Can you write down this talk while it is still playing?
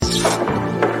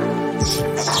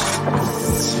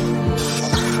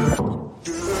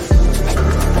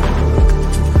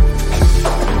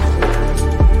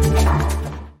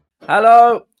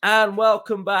Hello and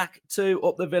welcome back to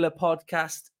Up the Villa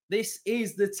podcast. This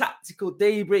is the tactical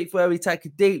debrief where we take a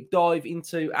deep dive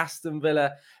into Aston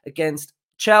Villa against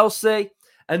Chelsea.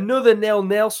 Another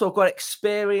 0-0, so I've got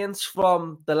experience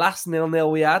from the last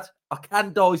 0-0 we had. I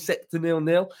can dissect the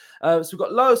 0-0. So we've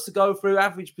got loads to go through,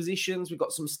 average positions. We've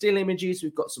got some still images.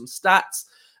 We've got some stats.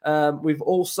 We've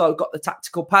also got the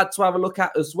tactical pad to have a look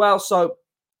at as well. So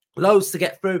loads to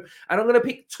get through. And I'm going to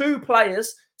pick two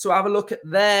players to have a look at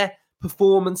their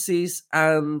performances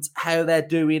and how they're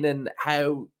doing and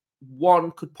how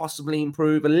one could possibly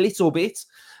improve a little bit.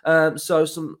 So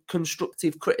some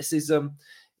constructive criticism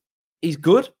is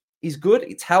good.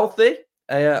 It's healthy.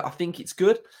 I think it's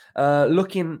good.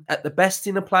 Looking at the best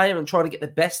in a player and trying to get the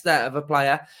best out of a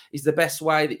player is the best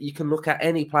way that you can look at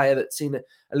any player that's in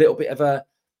a little bit of a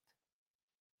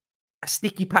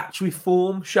sticky patch with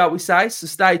form, shall we say. So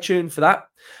stay tuned for that.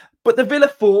 But the Villa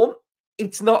form,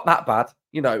 it's not that bad.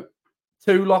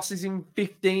 2 losses in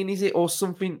 15, is it? Or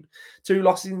something, 2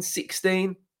 losses in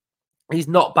 16 is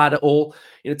not bad at all.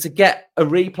 To get a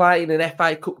replay in an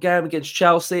FA Cup game against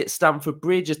Chelsea at Stamford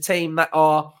Bridge, a team that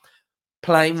are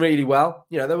playing really well.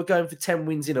 They were going for 10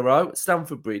 wins in a row at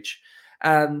Stamford Bridge.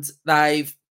 And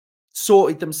they've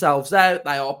sorted themselves out.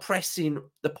 They are pressing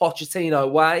the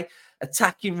Pochettino way,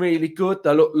 attacking really good.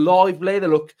 They look lively. They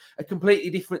look a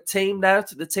completely different team now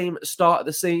to the team at the start of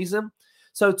the season.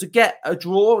 So to get a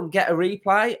draw and get a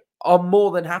replay, I'm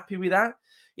more than happy with that.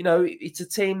 It's a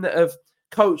team that have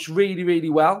coached really, really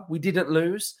well. We didn't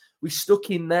lose. We stuck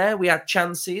in there. We had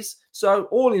chances. So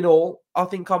all in all, I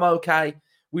think I'm okay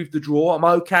with the draw. I'm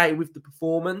okay with the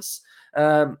performance.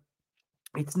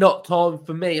 It's not time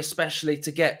for me, especially,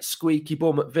 to get squeaky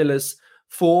bum at Villa's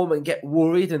form and get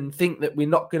worried and think that we're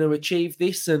not going to achieve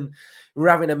this and we're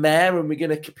having a mare and we're going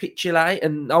to capitulate.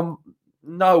 And I'm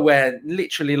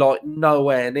literally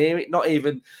nowhere near it. Not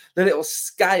even the little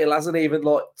scale hasn't even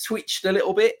twitched a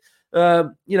little bit.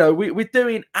 We're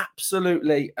doing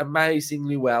absolutely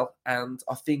amazingly well, and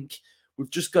I think we've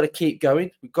just got to keep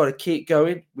going. We've got to keep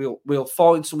going. We'll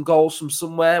find some goals from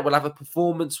somewhere. We'll have a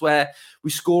performance where we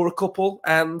score a couple,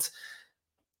 and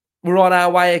we're on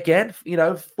our way again.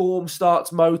 Form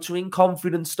starts motoring,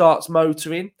 confidence starts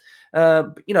motoring.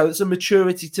 There's a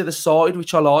maturity to the side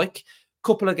which I like.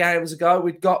 Couple of games ago,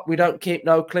 we don't keep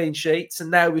no clean sheets,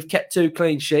 and now we've kept 2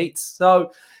 clean sheets.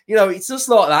 So, it's just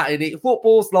like that, isn't it?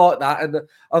 Football's like that. And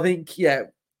I think,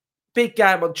 big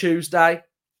game on Tuesday,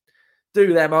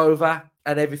 do them over,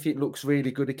 and everything looks really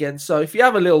good again. So if you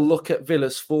have a little look at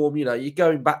Villa's form, you're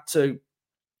going back to,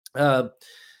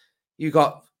 you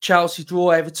got Chelsea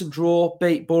draw, Everton draw,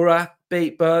 beat Borough,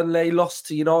 beat Burnley, lost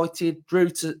to United,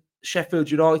 drew to Sheffield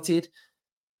United.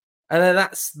 And then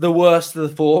that's the worst of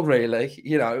the form, really.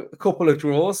 A couple of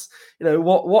draws.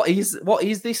 What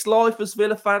is this life as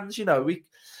Villa fans?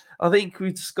 I think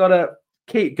we just got to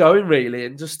keep going, really,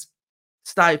 and just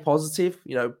stay positive.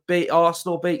 Beat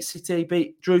Arsenal, beat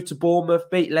City, drew to Bournemouth,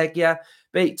 beat Legia,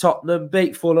 beat Tottenham,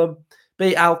 beat Fulham,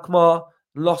 beat Alkmaar,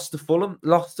 lost to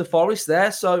Forest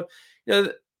there. So,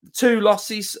 2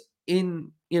 losses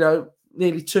in,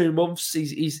 nearly 2 months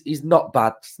is not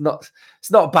bad. It's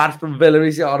not bad from Villa,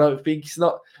 is it? I don't think it's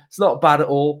not bad at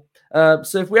all.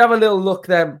 So if we have a little look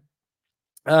then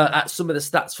at some of the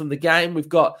stats from the game, we've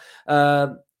got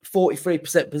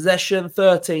 43% possession,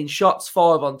 13 shots,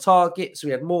 5 on target. So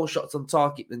we had more shots on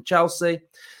target than Chelsea.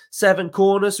 7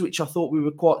 corners, which I thought we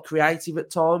were quite creative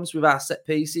at times with our set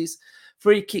pieces.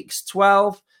 Free kicks,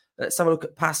 12. Let's have a look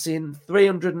at passing.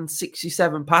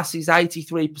 367 passes,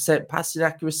 83% passing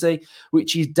accuracy,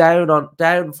 which is down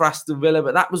for Aston Villa.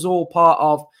 But that was all part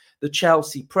of the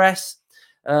Chelsea press.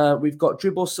 We've got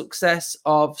dribble success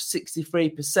of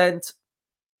 63%,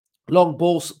 long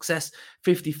ball success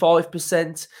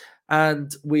 55%,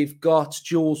 and we've got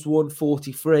duels won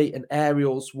 43 and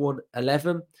aerials won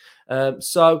 11.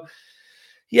 So,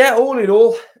 all in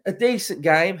all, a decent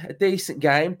game.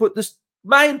 But the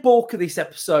main bulk of this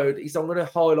episode is I'm going to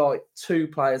highlight 2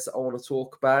 players that I want to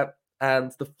talk about.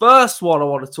 And the first one I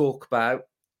want to talk about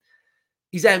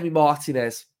is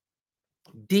Martinez.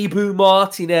 Debu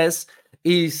Martinez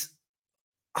is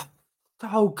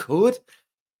so good.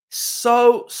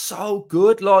 So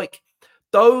good.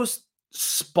 Those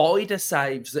spider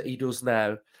saves that he does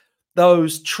now,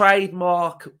 those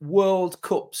trademark World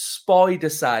Cup spider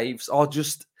saves are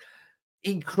just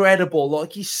incredible.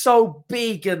 He's so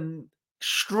big and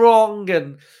strong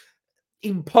and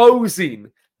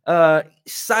imposing.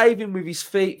 Saving with his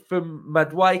feet from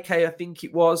Madueke, I think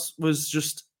it was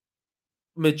just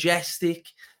majestic.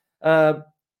 I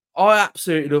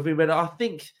absolutely love him, and I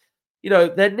think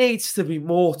there needs to be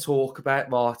more talk about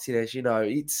Martinez.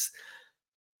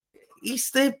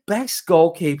 He's the best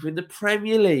goalkeeper in the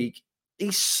Premier League.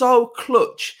 He's so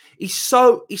clutch. He's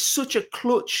such a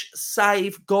clutch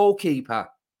save goalkeeper.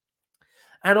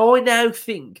 And I now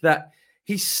think that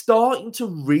he's starting to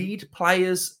read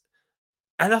players.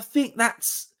 And I think I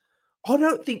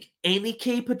don't think any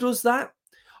keeper does that.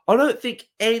 I don't think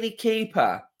any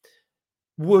keeper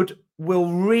will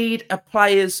read a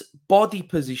player's body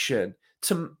position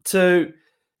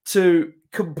to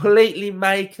completely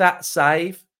make that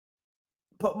save.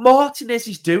 But Martinez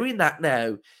is doing that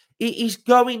now. He's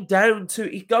going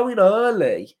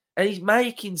early and he's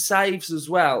making saves as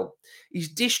well. His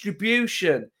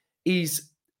distribution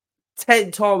is 10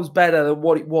 times better than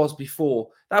what it was before.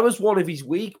 That was one of his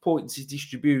weak points, his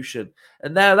distribution.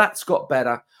 And now that's got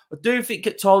better. I do think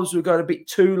at times we're going a bit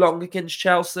too long against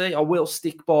Chelsea. I will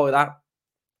stick by that.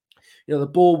 The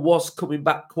ball was coming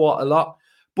back quite a lot.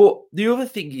 But the other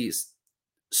thing is,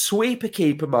 sweeper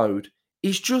keeper mode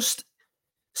is just...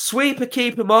 Sweeper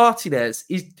keeper Martinez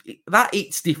that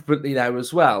eats differently now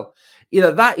as well.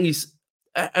 That is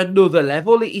another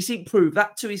level. He's improved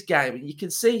that to his game, and you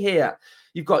can see here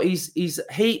you've got his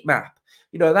heat map.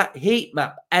 That heat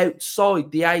map outside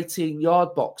the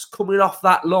 18-yard box, coming off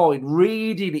that line,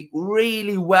 reading it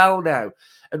really well now,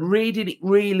 and reading it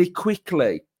really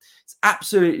quickly. It's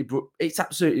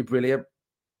absolutely brilliant.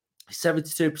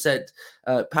 72%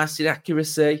 passing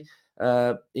accuracy.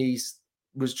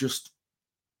 Was just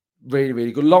really,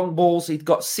 really good. Long balls, he'd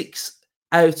got 6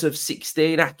 out of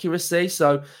 16 accuracy.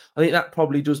 So I think that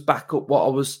probably does back up what I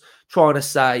was trying to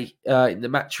say in the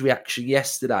match reaction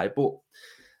yesterday. But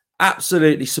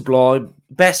absolutely sublime.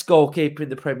 Best goalkeeper in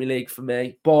the Premier League for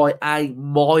me by a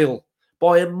mile.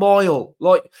 By a mile.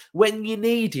 Like, when you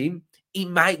need him, he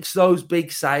makes those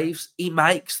big saves. He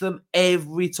makes them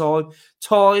every time.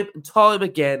 Time and time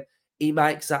again, he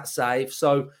makes that save.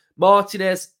 So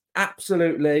Martinez,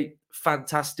 absolutely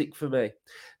fantastic for me.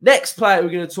 Next player we're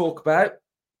going to talk about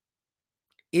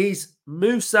is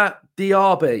Moussa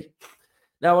Diaby.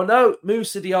 Now, I know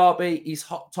Moussa Diaby is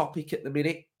hot topic at the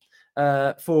minute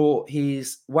for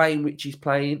his way in which he's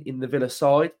playing in the Villa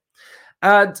side.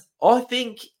 And I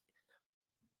think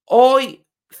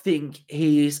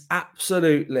he is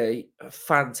absolutely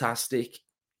fantastic.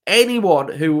 Anyone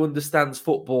who understands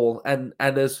football and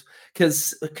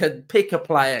can pick a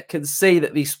player can see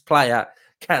that this player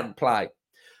can play.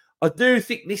 I do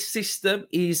think this system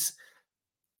is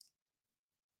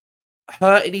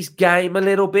hurting his game a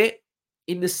little bit,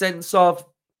 in the sense of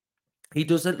he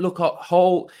doesn't look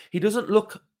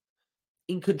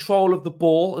in control of the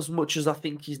ball as much as I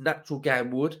think his natural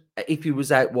game would if he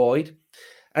was out wide.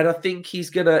 And I think he's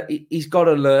got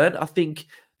to learn. I think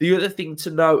the other thing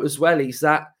to note as well is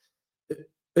that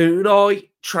Unai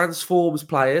transforms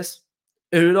players.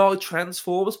 Unai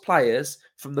transforms players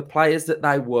from the players that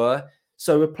they were.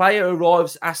 So a player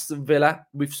arrives at Aston Villa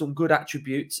with some good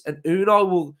attributes, and Unai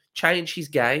will change his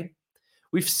game.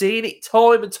 We've seen it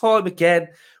time and time again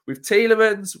with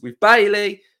Tielemans, with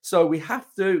Bailey. So we have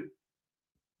to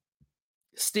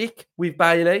stick with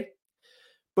Bailey.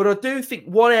 But I do think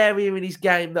one area in his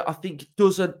game that I think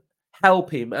doesn't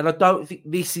help him, and I don't think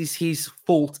this is his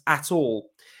fault at all,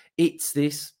 it's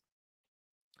this.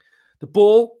 The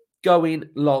ball going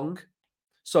long.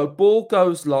 So ball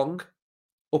goes long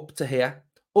up to here,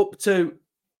 up to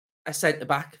a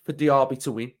centre-back for Diaby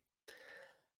to win.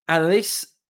 And this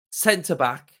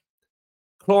centre-back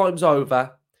climbs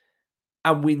over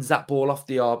and wins that ball off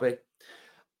Diaby.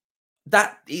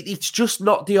 It's just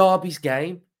not Diaby's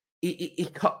game. He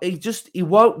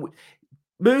won't.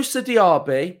 Moussa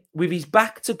Diaby, with his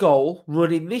back to goal,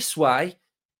 running this way,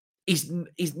 is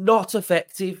not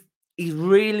effective. He's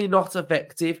really not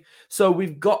effective. So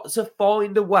we've got to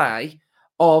find a way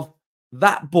of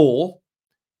that ball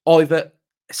either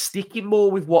sticking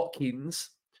more with Watkins,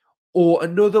 or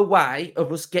another way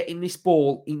of us getting this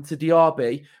ball into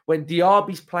Diaby when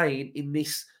Diaby's playing in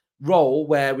this role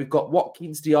where we've got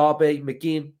Watkins, Diaby,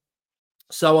 McGinn.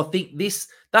 So I think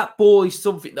that ball is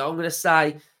something that I'm going to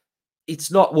say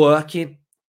it's not working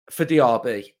for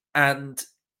Diaby. And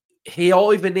he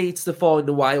either needs to find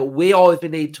a way, or we either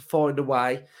need to find a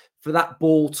way for that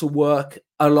ball to work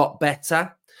a lot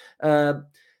better. And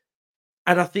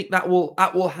I think that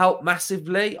will help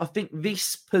massively. I think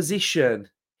this position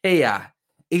here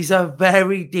is a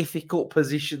very difficult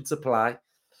position to play,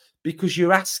 because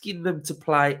you're asking them to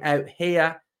play out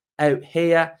here.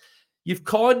 You've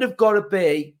kind of got to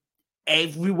be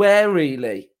everywhere,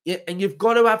 really. And you've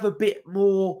got to have a bit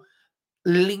more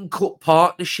link-up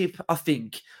partnership, I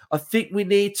think. I think we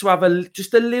need to have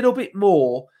just a little bit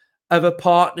more of a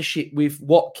partnership with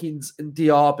Watkins and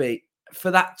Diaby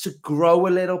for that to grow a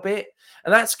little bit,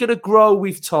 and that's going to grow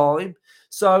with time.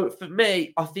 So for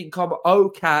me, I think I'm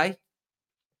okay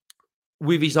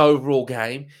with his overall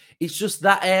game. It's just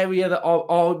that area that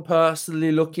I'm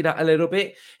personally looking at a little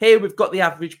bit. Here we've got the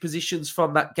average positions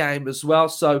from that game as well.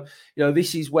 So,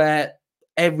 this is where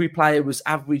every player was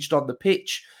averaged on the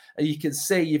pitch. And you can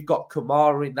see you've got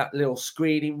Kamara in that little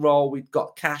screening role. We've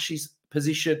got Cash's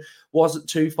position wasn't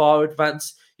too far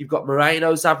advanced. You've got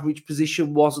Moreno's average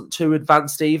position wasn't too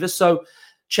advanced either. So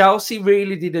Chelsea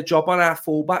really did a job on our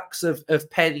fullbacks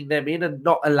of penning them in and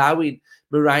not allowing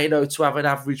Moreno to have an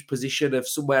average position of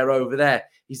somewhere over there.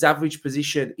 His average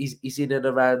position is in and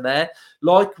around there.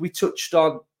 Like we touched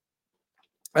on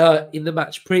in the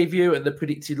match preview and the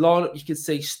predicted lineup, you can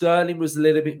see Sterling was a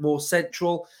little bit more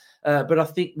central. But I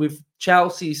think with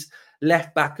Chelsea's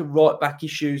left back and right back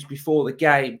issues before the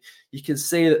game, you can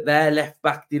see that their left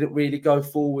back didn't really go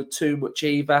forward too much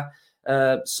either.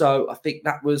 So I think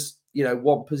that was,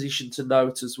 one position to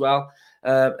note as well.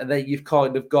 And then you've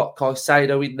kind of got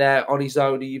Caicedo in there on his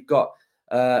own. And you've got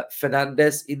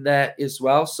Fernandez in there as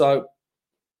well. So,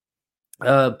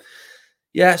 so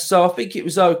I think it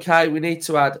was okay. We need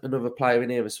to add another player in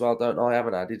here as well, don't I?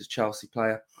 Haven't added a Chelsea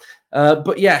player.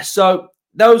 So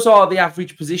those are the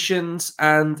average positions.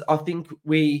 And I think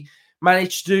we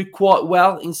managed to do quite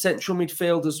well in central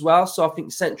midfield as well. So I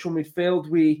think central midfield,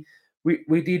 we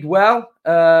did well.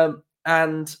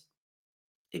 And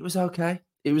it was okay.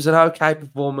 It was an okay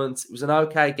performance. It was an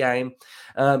okay game.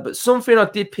 But something I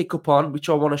did pick up on, which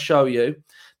I want to show you,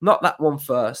 not that one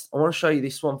first. I want to show you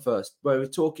this one first, where we're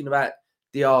talking about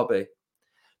Diaby.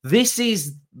 This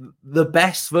is the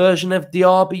best version of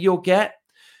Diaby you'll get,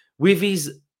 with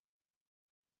his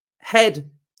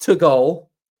head to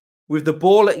goal, with the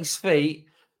ball at his feet,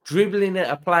 dribbling at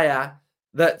a player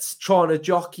that's trying to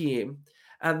jockey him.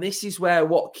 And this is where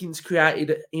Watkins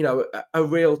created, a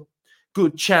real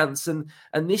good chance. And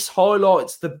this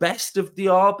highlights the best of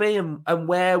Diaby and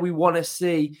where we want to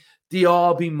see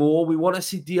Diaby more. We want to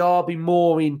see Diaby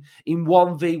more in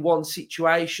 1v1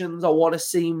 situations. I want to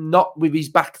see him not with his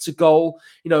back to goal,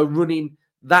 running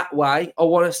that way. I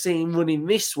want to see him running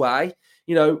this way,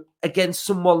 against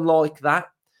someone like that.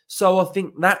 So I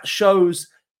think that shows,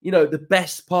 the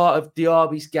best part of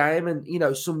Diaby's game.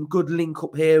 And, some good link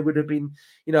up here would have been,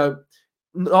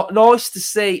 nice to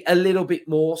see a little bit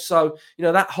more. So,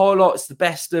 that highlights the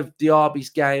best of Diaby's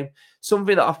game.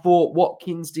 Something that I thought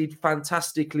Watkins did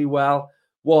fantastically well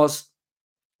was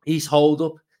his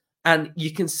hold-up. And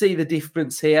you can see the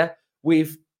difference here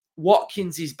with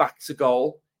Watkins' back to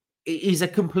goal. He's a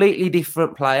completely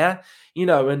different player,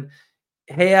 and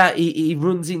here he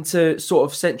runs into sort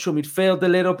of central midfield a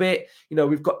little bit.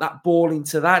 We've got that ball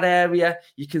into that area.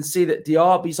 You can see that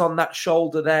Diaby's on that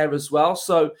shoulder there as well.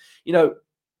 So,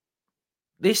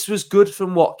 this was good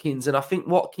from Watkins. And I think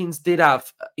Watkins did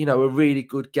have, a really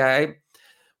good game.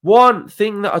 One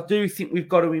thing that I do think we've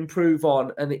got to improve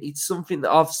on, and it's something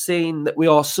that I've seen that we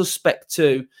are suspect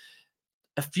to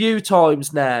a few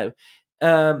times now.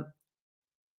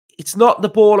 It's not the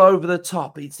ball over the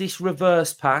top. It's this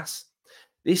reverse pass.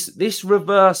 This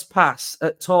reverse pass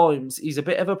at times is a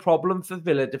bit of a problem for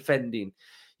Villa defending.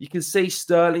 You can see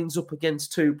Sterling's up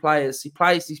against two players. He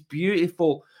plays this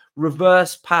beautiful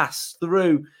reverse pass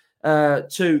through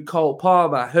to Cole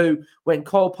Palmer, who, when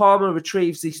Cole Palmer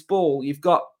retrieves this ball, you've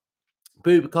got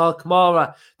Boubacar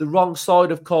Kamara the wrong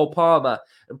side of Cole Palmer,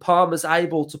 and Palmer's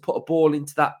able to put a ball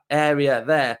into that area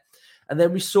there. And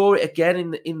then we saw it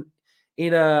again in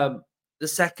the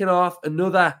second half,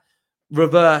 another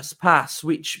reverse pass,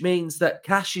 which means that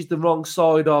Cash is the wrong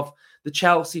side of the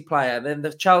Chelsea player. And then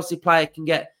the Chelsea player can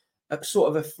get a sort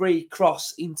of a free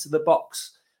cross into the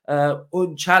box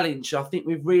unchallenged. I think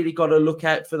we've really got to look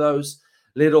out for those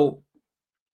little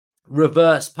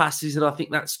reverse passes. And I think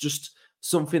that's just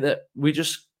something that we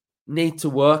just need to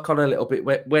work on a little bit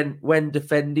when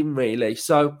defending, really.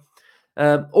 So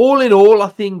all in all, I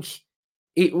think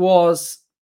it was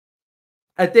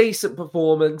a decent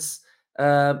performance.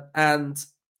 And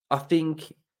I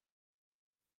think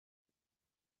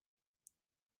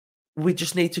we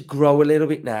just need to grow a little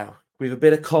bit now with a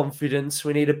bit of confidence.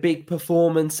 We need a big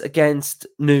performance against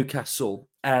Newcastle,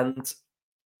 and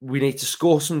we need to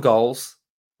score some goals,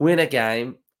 win a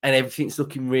game, and everything's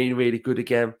looking really, really good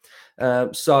again.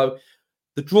 So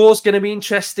the draw's going to be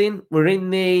interesting. We're in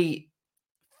the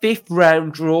 5th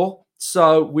round draw,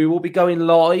 so we will be going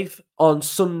live on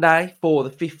Sunday for the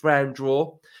 5th round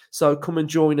draw. So come and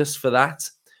join us for that.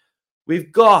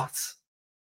 We've got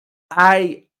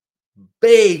a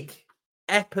big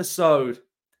episode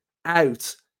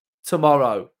out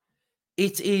tomorrow.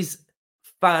 It is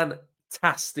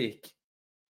fantastic.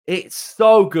 It's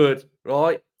so good,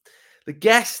 right? The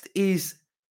guest is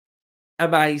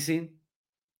amazing.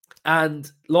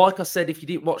 And like I said, if you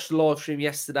didn't watch the live stream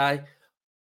yesterday,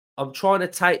 I'm trying to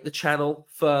take the channel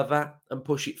further and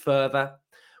push it further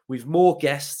with more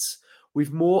guests,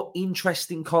 with more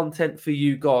interesting content for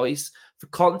you guys, for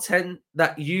content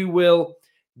that you will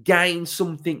gain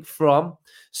something from.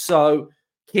 So,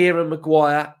 Kieran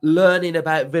Maguire learning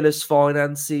about Villa's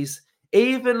finances,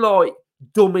 even like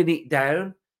dumbing it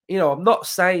down. You know, I'm not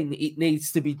saying it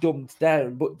needs to be dumbed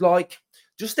down, but like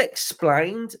just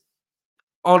explained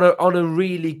on a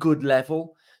really good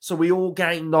level. So we all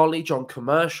gain knowledge on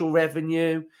commercial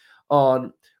revenue,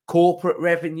 on corporate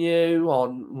revenue,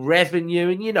 on revenue.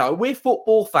 And, you know, we're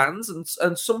football fans,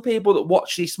 and some people that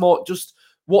watch this might just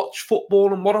watch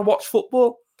football and want to watch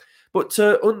football. But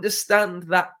to understand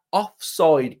that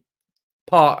offside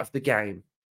part of the game,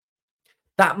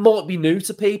 that might be new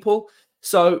to people.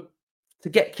 So to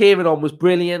get Kieran on was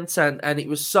brilliant, and it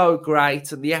was so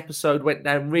great, and the episode went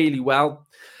down really well.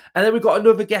 And then we've got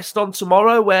another guest on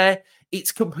tomorrow where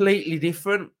it's completely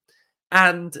different,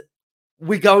 and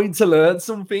we're going to learn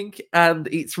something, and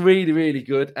it's really, really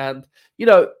good. And you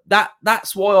know,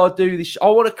 that's why I do this. I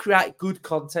want to create good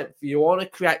content for you. I want to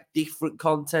create different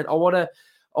content. I want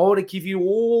to give you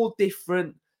all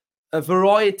different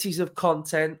varieties of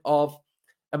content. Of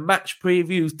a match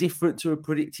previews different to a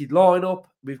predicted lineup.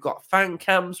 We've got fan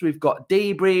cams, we've got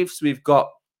debriefs, we've got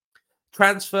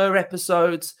transfer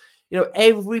episodes. You know,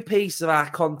 every piece of our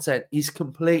content is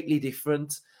completely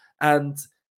different, and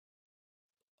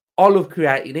I love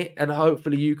creating it, and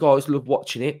hopefully you guys love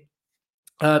watching it.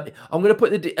 I'm going to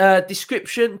put the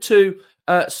description to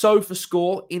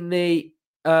SofaScore in the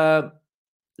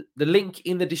link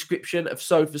in the description of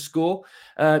SofaScore.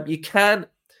 You can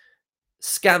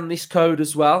scan this code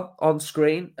as well on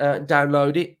screen and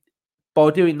download it. By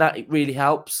doing that, it really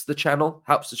helps the channel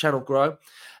grow.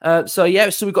 So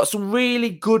we've got some really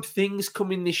good things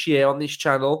coming this year on this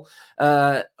channel.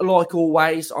 Like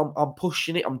always, I'm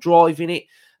pushing it, I'm driving it.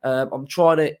 I'm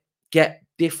trying to get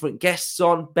different guests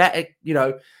on, better,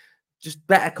 just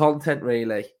better content,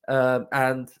 really.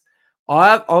 And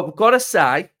I've got to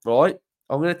say, right,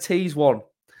 I'm going to tease one.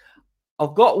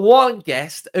 I've got one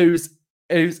guest who's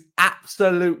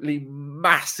absolutely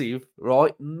massive,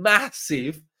 right?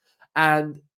 Massive.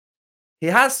 And he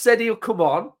has said he'll come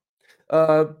on.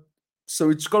 So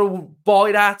we're just got to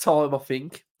bide our time, I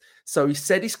think. So he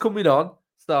said he's coming on.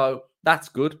 So that's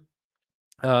good.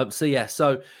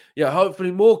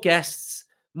 Hopefully more guests,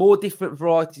 more different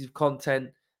varieties of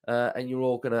content, and you're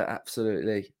all going to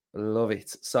absolutely love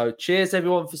it. So cheers,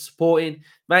 everyone, for supporting.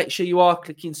 Make sure you are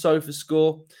clicking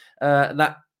SofaScore. And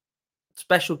that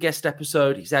special guest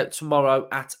episode is out tomorrow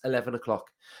at 11 o'clock.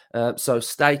 So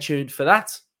stay tuned for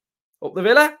that. Up the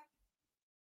Villa.